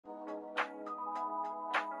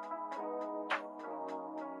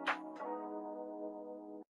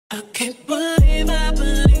I can't believe I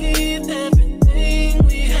believed everything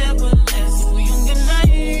we had was less. So young and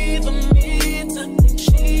naive of me to think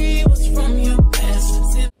she was from your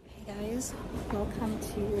past. Hey guys, welcome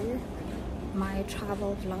to my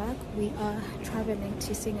travel vlog. We are traveling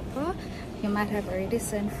to Singapore. You might have already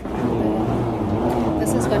seen from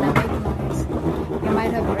this is gonna make noise. You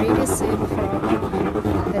might have already seen from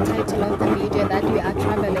the title of the video that we are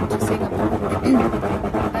traveling to Singapore.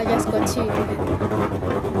 I just got to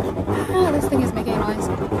this thing is making noise.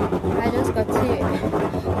 I just got to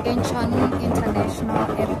Incheon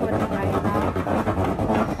International Airport right now,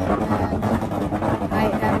 and I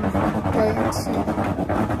am going to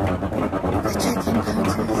the check-in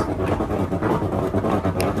counters.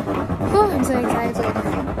 Oh, I'm so excited.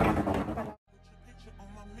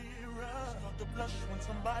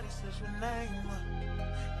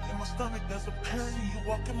 In my stomach there's a pain. You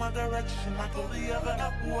walk in my direction, I go the other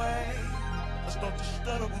way. I start to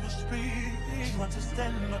stutter when I speak. Try to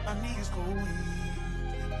stand but my knees go weak.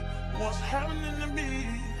 What's happening to me?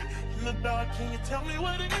 In the dark, can you tell me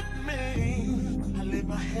what it means? I lay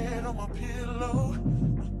my head on my pillow,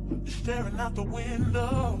 staring out the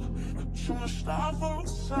window, trying to stop for a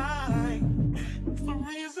sign. It's the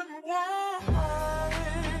reason why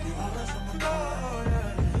you always on my mind. Yeah.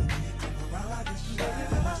 Come around like it's baby,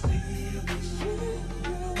 when I see you,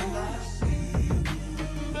 when I see you,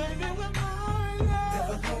 baby, when I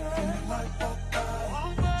never know when you might walk by. So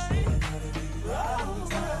I gotta be right on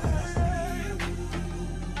time.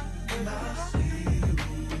 When I see you, when I see you,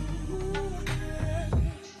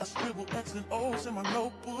 I scribble X and O's in my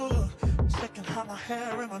notebook, checking how my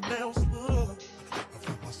hair and my nails look. I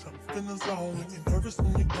feel myself in the zone. When you're nervous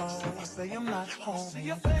when you're gone, I say I'm not home. See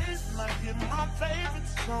your face and I hear my favorite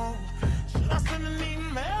song. Should I send an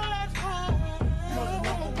email at home? You're the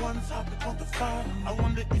number one topic on the phone. I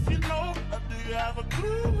wonder if you know, or do you have a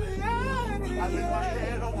clue? I lay my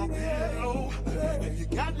head on my pillow, and you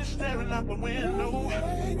got me staring out the window.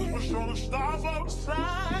 We were showing stars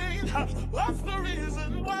outside. What's the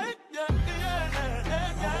reason why?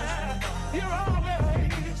 You're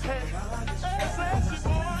always sexy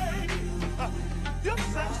boy. You're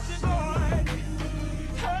sexy boy.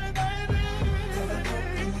 Hey baby,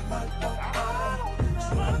 I just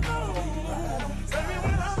wanna know, baby,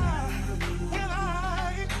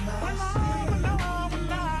 when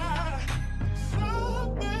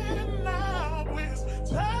something now is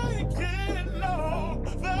taking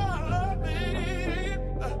over me.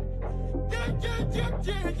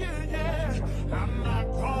 Yeah. I'm not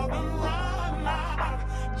gonna run out,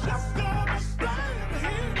 just gonna stand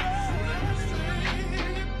here and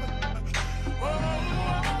sleep.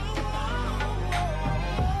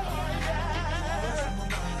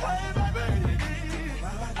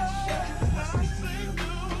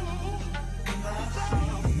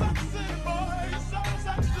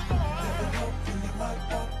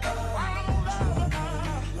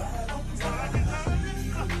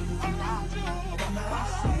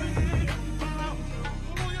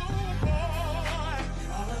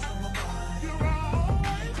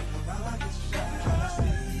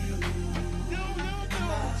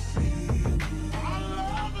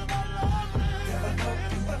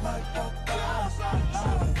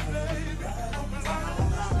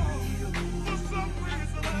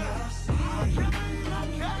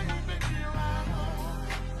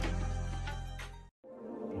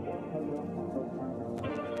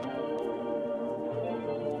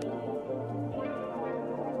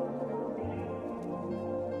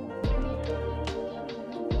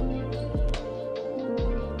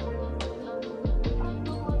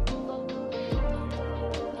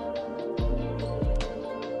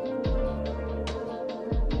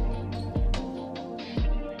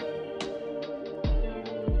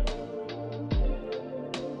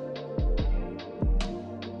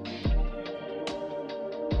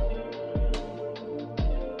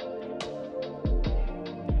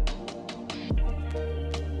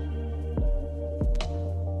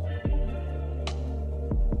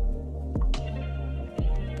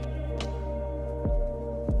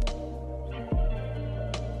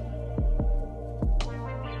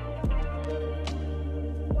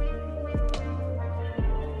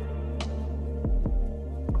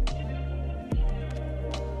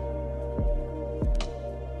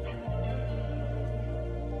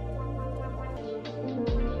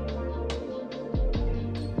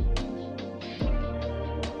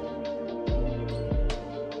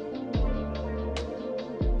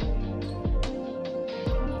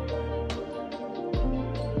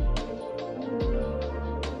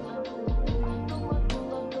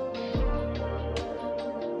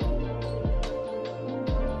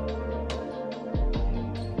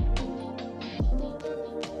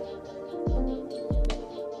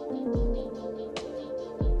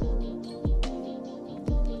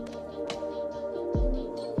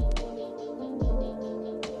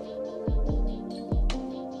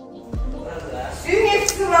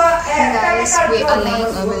 guys, we are laying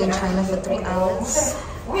over in China for 3 hours.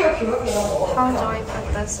 How do I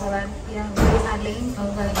put this one? Yeah, we are laying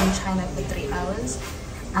over in China for 3 hours.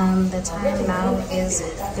 The time now is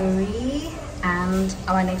 3 and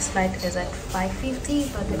our next flight is at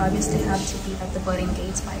 5:50, but we obviously have to be at the boarding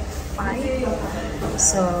gates by 5.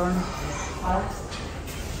 So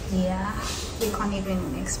yeah, we can't even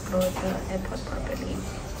explore the airport properly.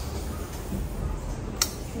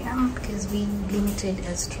 Yeah, because we limited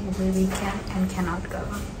as to where we can and cannot go.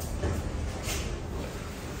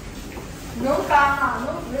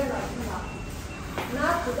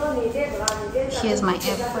 Here's my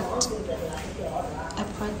airport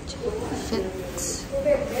fit.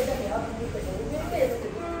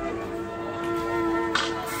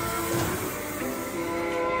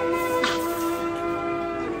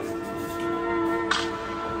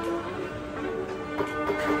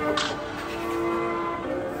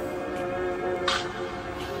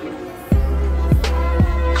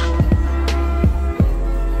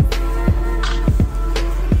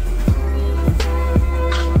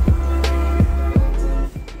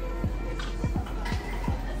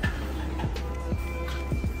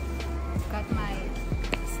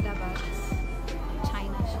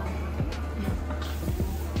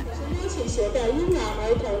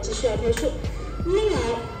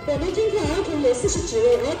我们今天儿童有40几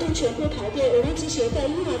位，儿童全部排队，我们只携带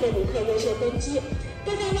婴儿的旅客优先登机。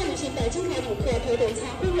多方万里行白金卡旅客头等舱、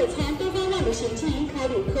公务舱，多方万里行金银卡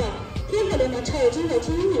旅客，天河联盟超金和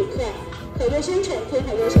精英旅客可优先乘天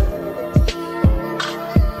河优先登机。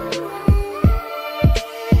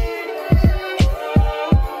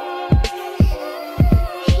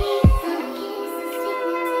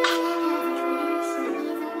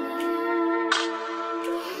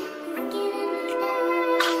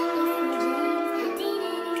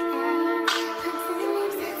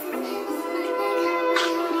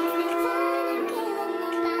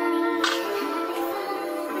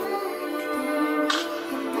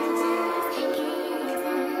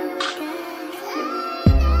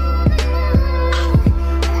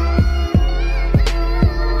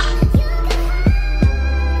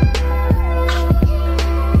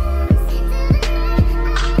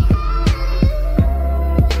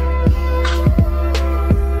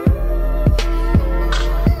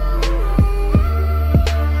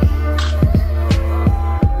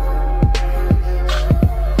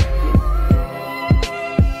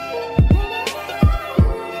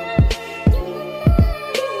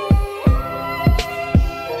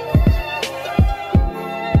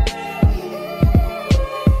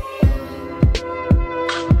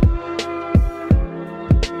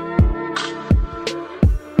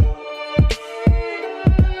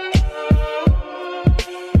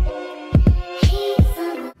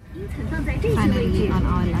Finally on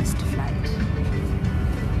our last flight.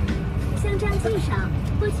 向站记上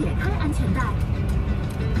或解开安全带。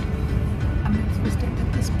 I'm not supposed to at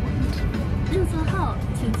this point. 入座后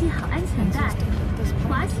请系好安全带。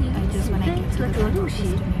滑行、起飞和着陆时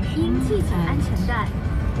应系紧安全带。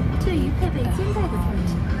对于配备肩带的座椅，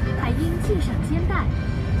还应系上肩带。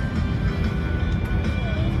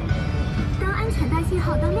当安全带信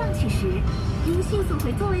号灯亮起时，应迅速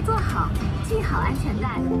回座位坐好，系好安全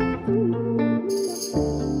带。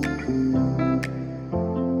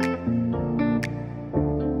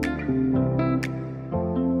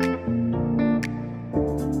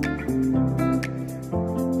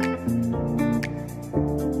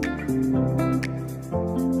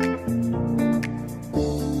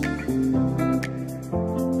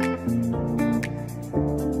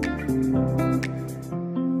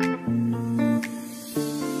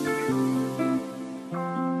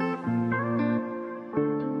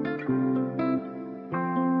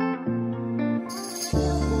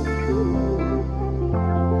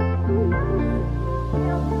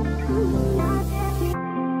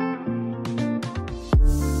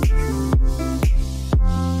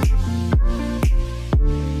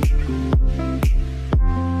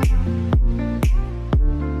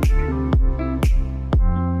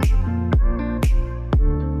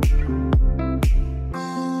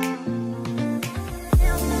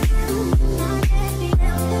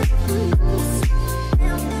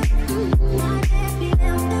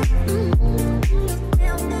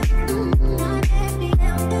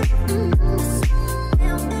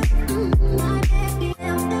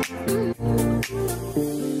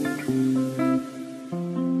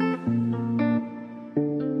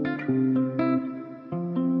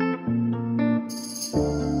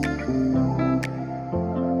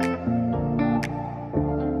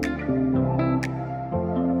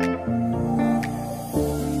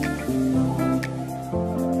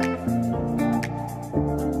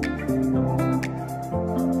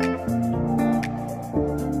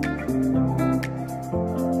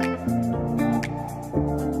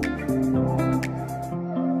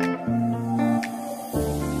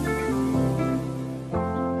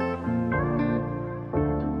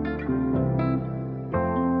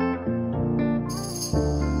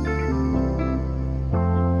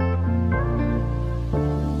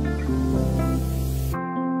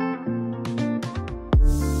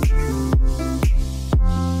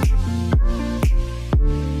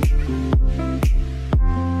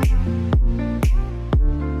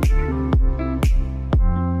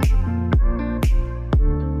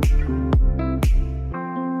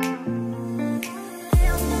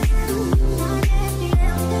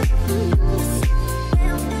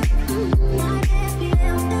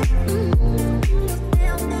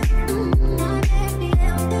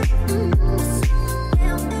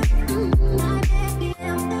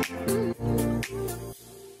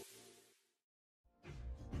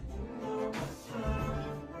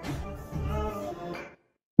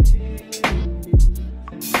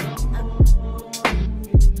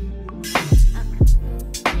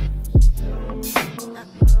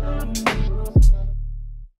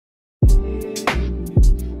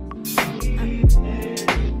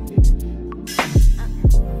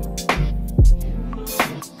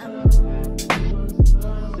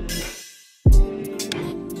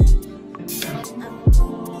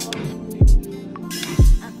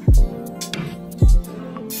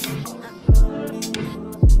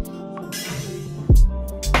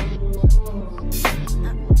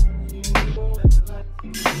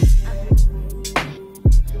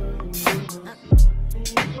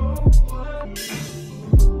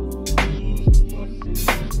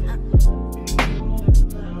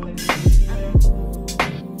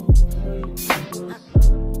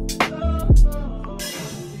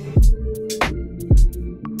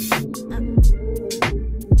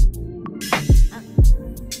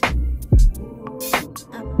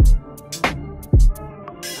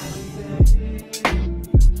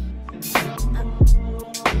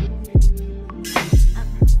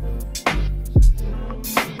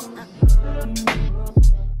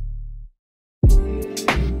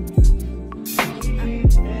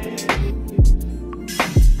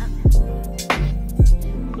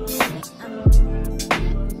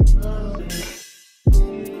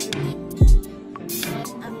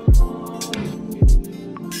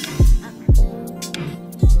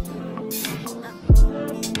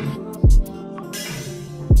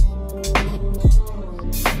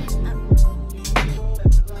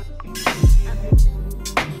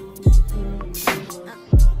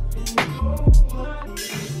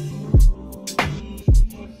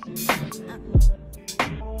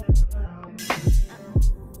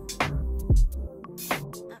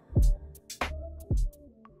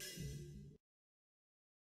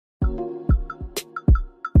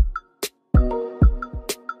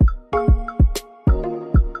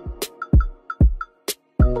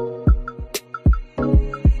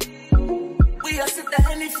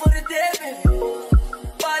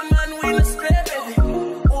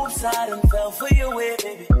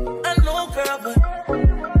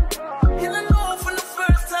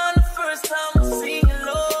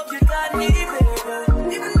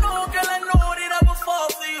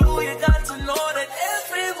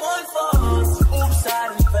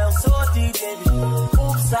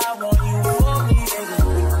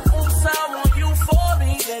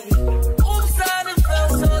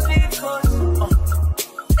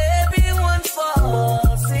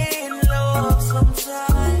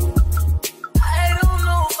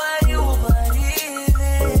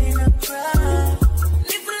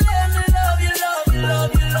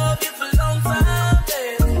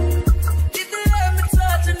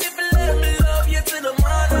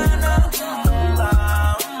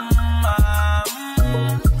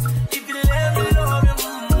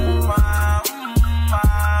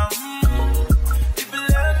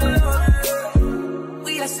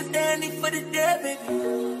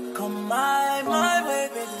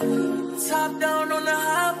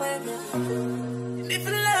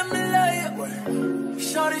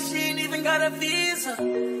got a visa.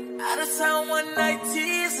 Out of town one night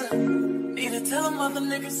teaser. Need to tell them other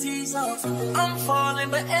niggas he's off. I'm falling,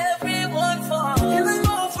 but everyone falls. And I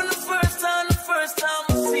know from the first time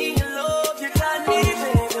I see your love, you got me,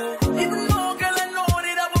 baby. Even though, girl, I know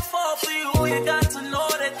that I would fall for you. You got to know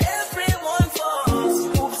that everyone falls.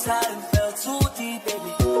 Oops, I done fell too deep,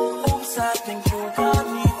 baby. Oops, I think you got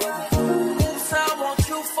me, baby. Oops, I want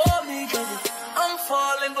you for me, baby. I'm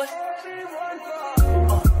falling, but everyone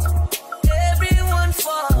falls. Everyone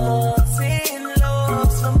falls in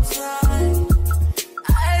love sometimes.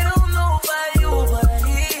 I don't know about you, but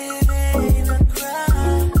it ain't a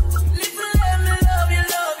crime. If you let me love you,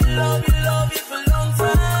 love you, love you, love you for a long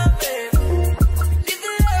time, baby. If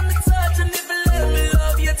you let me touch and if you let me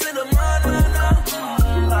love you till the morning.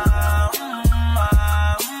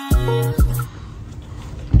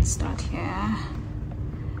 Let's start here.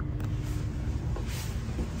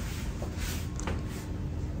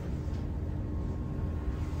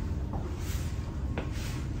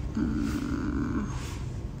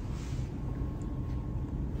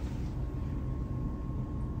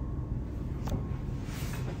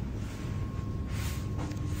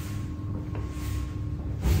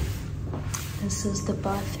 This is the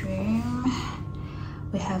bathroom.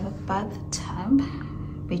 We have a bathtub,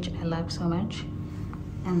 which I love so much,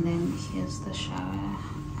 and then here's the shower,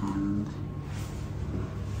 and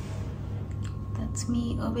that's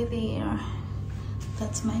me over there.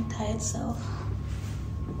 That's my tired self.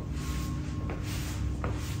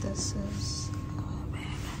 This is our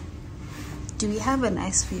bed. Do we have a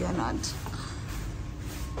nice view or not?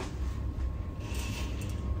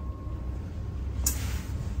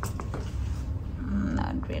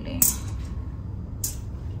 Not really.